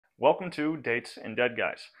Welcome to Dates and Dead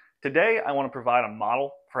Guys. Today I want to provide a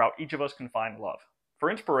model for how each of us can find love.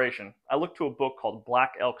 For inspiration, I looked to a book called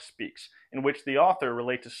Black Elk Speaks, in which the author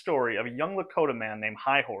relates a story of a young Lakota man named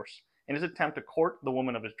High Horse in his attempt to court the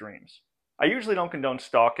woman of his dreams. I usually don't condone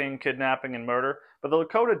stalking, kidnapping, and murder, but the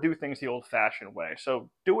Lakota do things the old-fashioned way,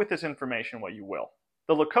 so do with this information what you will.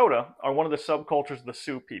 The Lakota are one of the subcultures of the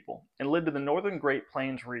Sioux people, and lived in the northern Great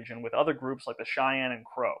Plains region with other groups like the Cheyenne and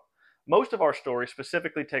Crow. Most of our story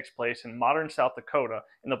specifically takes place in modern South Dakota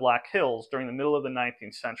in the Black Hills during the middle of the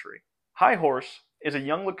 19th century. High Horse is a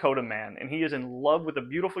young Lakota man, and he is in love with a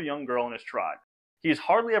beautiful young girl in his tribe. He has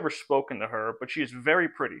hardly ever spoken to her, but she is very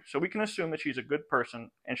pretty, so we can assume that she's a good person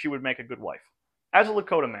and she would make a good wife. As a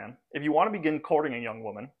Lakota man, if you want to begin courting a young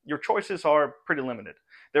woman, your choices are pretty limited.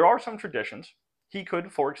 There are some traditions. He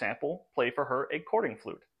could, for example, play for her a courting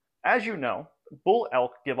flute. As you know, bull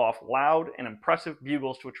elk give off loud and impressive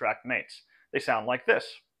bugles to attract mates. They sound like this.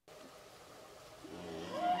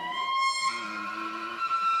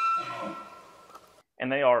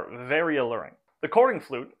 And they are very alluring. The courting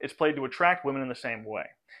flute is played to attract women in the same way.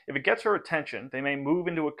 If it gets her attention, they may move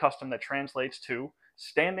into a custom that translates to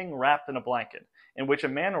standing wrapped in a blanket, in which a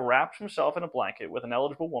man wraps himself in a blanket with an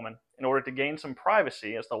eligible woman in order to gain some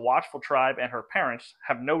privacy, as the watchful tribe and her parents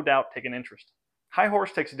have no doubt taken interest. High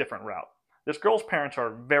Horse takes a different route. This girl's parents are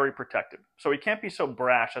very protective, so he can't be so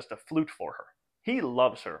brash as to flute for her. He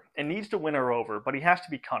loves her and needs to win her over, but he has to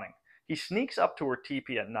be cunning. He sneaks up to her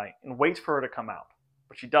teepee at night and waits for her to come out,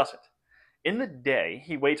 but she doesn't. In the day,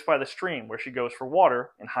 he waits by the stream where she goes for water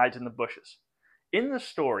and hides in the bushes. In the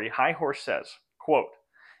story, High Horse says, quote,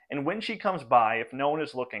 "And when she comes by, if no one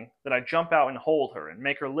is looking, then I jump out and hold her and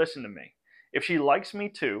make her listen to me. If she likes me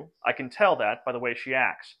too, I can tell that by the way she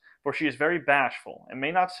acts, for she is very bashful and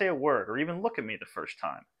may not say a word or even look at me the first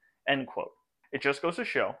time." End quote. It just goes to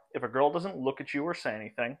show, if a girl doesn't look at you or say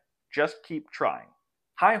anything, just keep trying.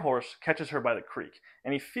 High Horse catches her by the creek,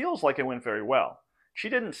 and he feels like it went very well. She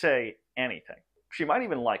didn't say anything. She might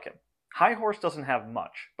even like him. High Horse doesn't have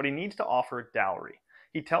much, but he needs to offer a dowry.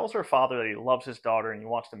 He tells her father that he loves his daughter and he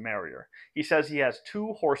wants to marry her. He says he has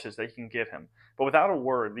 2 horses that he can give him, but without a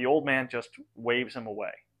word, the old man just waves him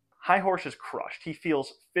away. High Horse is crushed. He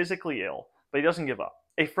feels physically ill, but he doesn't give up.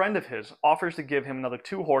 A friend of his offers to give him another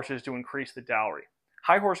 2 horses to increase the dowry.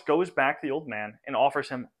 High Horse goes back to the old man and offers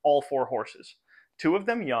him all 4 horses, 2 of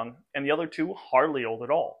them young and the other 2 hardly old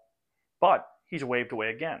at all. But he's waved away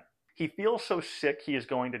again. He feels so sick he is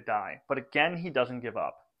going to die, but again he doesn't give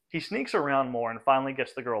up. He sneaks around more and finally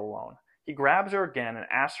gets the girl alone. He grabs her again and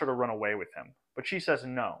asks her to run away with him, but she says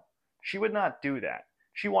no. She would not do that.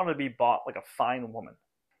 She wanted to be bought like a fine woman.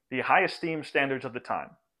 The high esteemed standards of the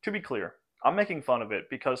time. To be clear, I'm making fun of it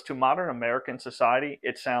because to modern American society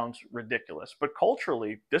it sounds ridiculous, but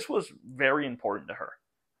culturally this was very important to her.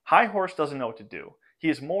 High Horse doesn't know what to do. He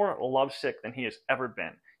is more lovesick than he has ever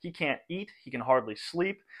been. He can't eat, he can hardly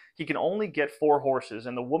sleep, he can only get 4 horses,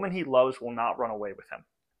 and the woman he loves will not run away with him.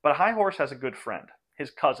 But High Horse has a good friend,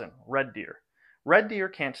 his cousin, Red Deer. Red Deer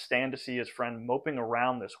can't stand to see his friend moping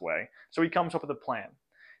around this way, so he comes up with a plan.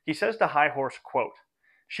 He says to High Horse, quote,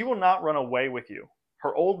 "She will not run away with you.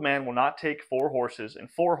 Her old man will not take 4 horses, and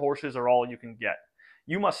 4 horses are all you can get.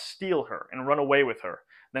 You must steal her and run away with her.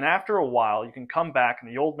 Then after a while you can come back and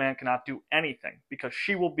the old man cannot do anything because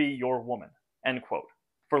she will be your woman." End quote.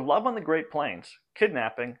 For love on the Great Plains,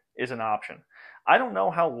 kidnapping is an option. I don't know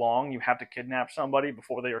how long you have to kidnap somebody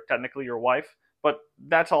before they are technically your wife, but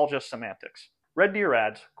that's all just semantics. Red Deer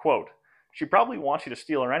adds, quote, "She probably wants you to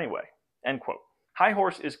steal her anyway." End quote. High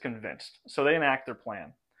Horse is convinced, so they enact their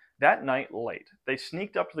plan. That night, late, they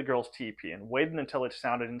sneaked up to the girl's teepee and waited until it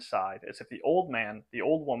sounded inside, as if the old man, the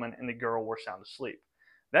old woman, and the girl were sound asleep.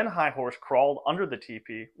 Then High Horse crawled under the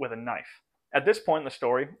teepee with a knife. At this point in the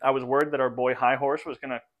story, I was worried that our boy High Horse was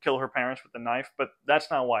going to kill her parents with the knife, but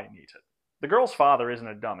that's not why he needs it. The girl's father isn't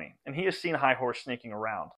a dummy, and he has seen High Horse sneaking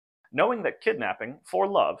around. Knowing that kidnapping, for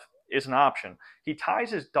love, is an option, he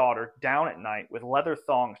ties his daughter down at night with leather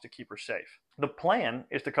thongs to keep her safe. The plan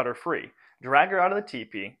is to cut her free, drag her out of the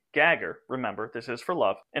teepee, gag her, remember, this is for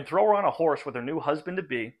love, and throw her on a horse with her new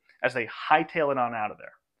husband-to-be as they hightail it on out of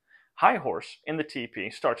there. High Horse, in the teepee,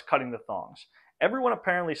 starts cutting the thongs. Everyone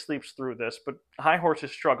apparently sleeps through this, but High Horse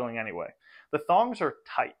is struggling anyway. The thongs are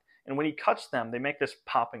tight, and when he cuts them, they make this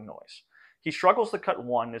popping noise. He struggles to cut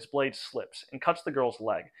one, and his blade slips, and cuts the girl's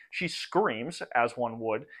leg. She screams, as one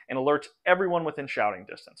would, and alerts everyone within shouting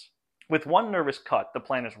distance. With one nervous cut, the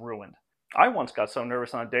plan is ruined. I once got so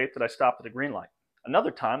nervous on a date that I stopped at a green light. Another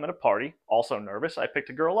time, at a party, also nervous, I picked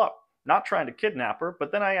a girl up. Not trying to kidnap her,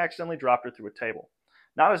 but then I accidentally dropped her through a table.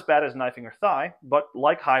 Not as bad as knifing her thigh, but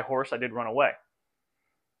like High Horse, I did run away.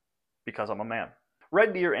 because I'm a man.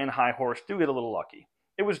 Red Deer and High Horse do get a little lucky.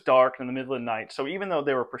 It was dark in the middle of the night, so even though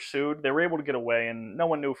they were pursued, they were able to get away and no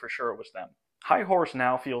one knew for sure it was them. High Horse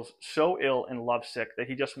now feels so ill and lovesick that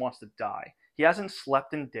he just wants to die. He hasn't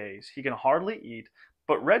slept in days, he can hardly eat,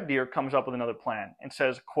 but Red Deer comes up with another plan and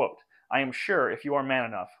says, quote, "I am sure if you are man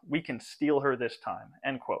enough, we can steal her this time,"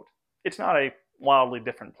 end quote. It's not a wildly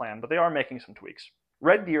different plan, but they are making some tweaks.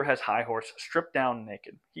 Red Deer has High Horse stripped down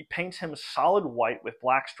naked. He paints him solid white with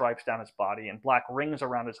black stripes down his body and black rings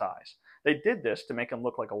around his eyes. They did this to make him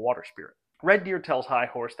look like a water spirit. Red Deer tells High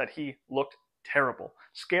Horse that he looked terrible,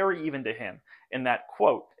 scary even to him, and that,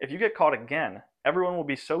 quote, "If you get caught again, everyone will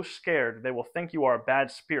be so scared they will think you are a bad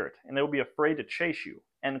spirit, and they will be afraid to chase you,"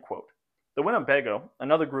 end quote. The Winnebago,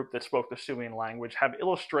 another group that spoke the Siouan language, have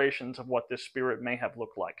illustrations of what this spirit may have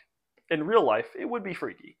looked like. In real life, it would be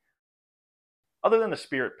freaky. Other than the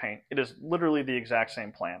spirit paint, it is literally the exact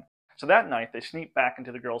same plan. So that night, they sneak back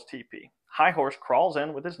into the girl's teepee. High Horse crawls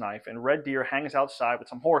in with his knife, and Red Deer hangs outside with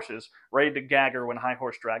some horses, ready to gag her when High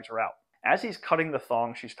Horse drags her out. As he's cutting the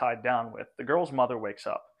thong she's tied down with, the girl's mother wakes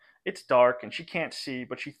up. It's dark, and she can't see,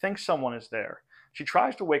 but she thinks someone is there. She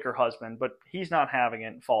tries to wake her husband, but he's not having it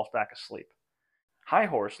and falls back asleep. High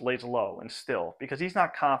Horse lays low and still, because he's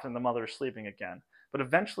not confident the mother is sleeping again, but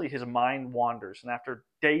eventually his mind wanders, and after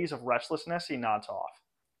days of restlessness, he nods off.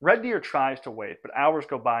 Red Deer tries to wait, but hours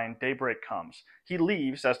go by and daybreak comes. He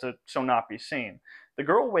leaves as to so not be seen. The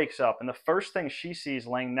girl wakes up, and the first thing she sees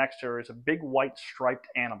laying next to her is a big white striped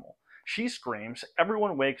animal. She screams,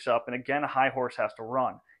 everyone wakes up, and again High Horse has to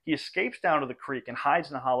run. He escapes down to the creek and hides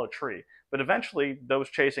in a hollow tree, but eventually those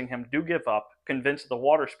chasing him do give up, convinced that the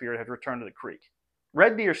water spirit had returned to the creek.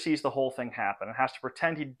 Red Deer sees the whole thing happen and has to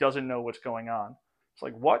pretend he doesn't know what's going on. It's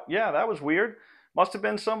like, what? Yeah, that was weird. Must have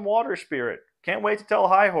been some water spirit. Can't wait to tell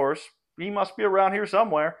High Horse. He must be around here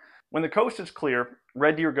somewhere. When the coast is clear,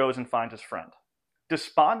 Red Deer goes and finds his friend.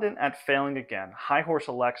 Despondent at failing again, High Horse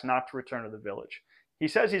elects not to return to the village. He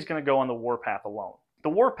says he's going to go on the warpath alone. The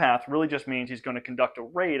warpath really just means he's going to conduct a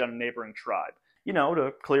raid on a neighboring tribe.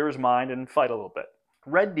 To clear his mind and fight a little bit.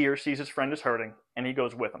 Red Deer sees his friend is hurting, and he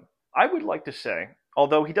goes with him. I would like to say,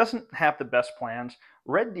 although he doesn't have the best plans,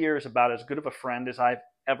 Red Deer is about as good of a friend as I've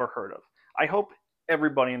ever heard of. I hope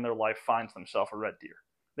everybody in their life finds themselves a Red Deer.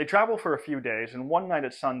 They travel for a few days, and one night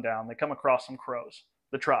at sundown, they come across some crows.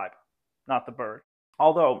 The tribe, not the bird.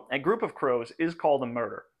 Although, a group of crows is called a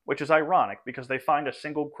murder, which is ironic because they find a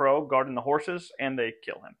single crow guarding the horses, and they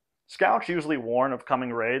kill him. Scouts usually warn of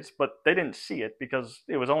coming raids, but they didn't see it because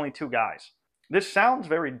it was only 2 guys. This sounds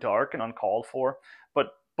very dark and uncalled for,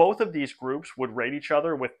 but both of these groups would raid each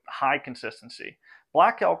other with high consistency.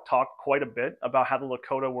 Black Elk talked quite a bit about how the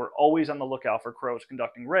Lakota were always on the lookout for crows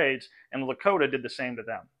conducting raids, and the Lakota did the same to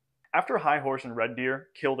them. After High Horse and Red Deer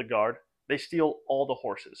kill the guard, they steal all the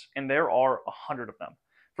horses, and there are 100 of them.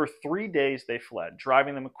 For 3 days they fled,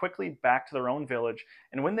 driving them quickly back to their own village,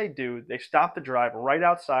 and when they do, they stop the drive right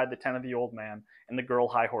outside the tent of the old man and the girl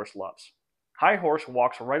High Horse loves. High Horse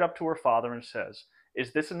walks right up to her father and says,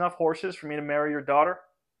 "Is this enough horses for me to marry your daughter?"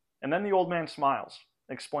 And then the old man smiles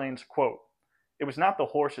and explains, quote, "It was not the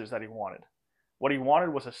horses that he wanted. What he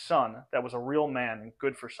wanted was a son that was a real man and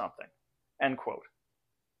good for something," end quote.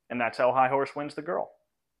 And that's how High Horse wins the girl.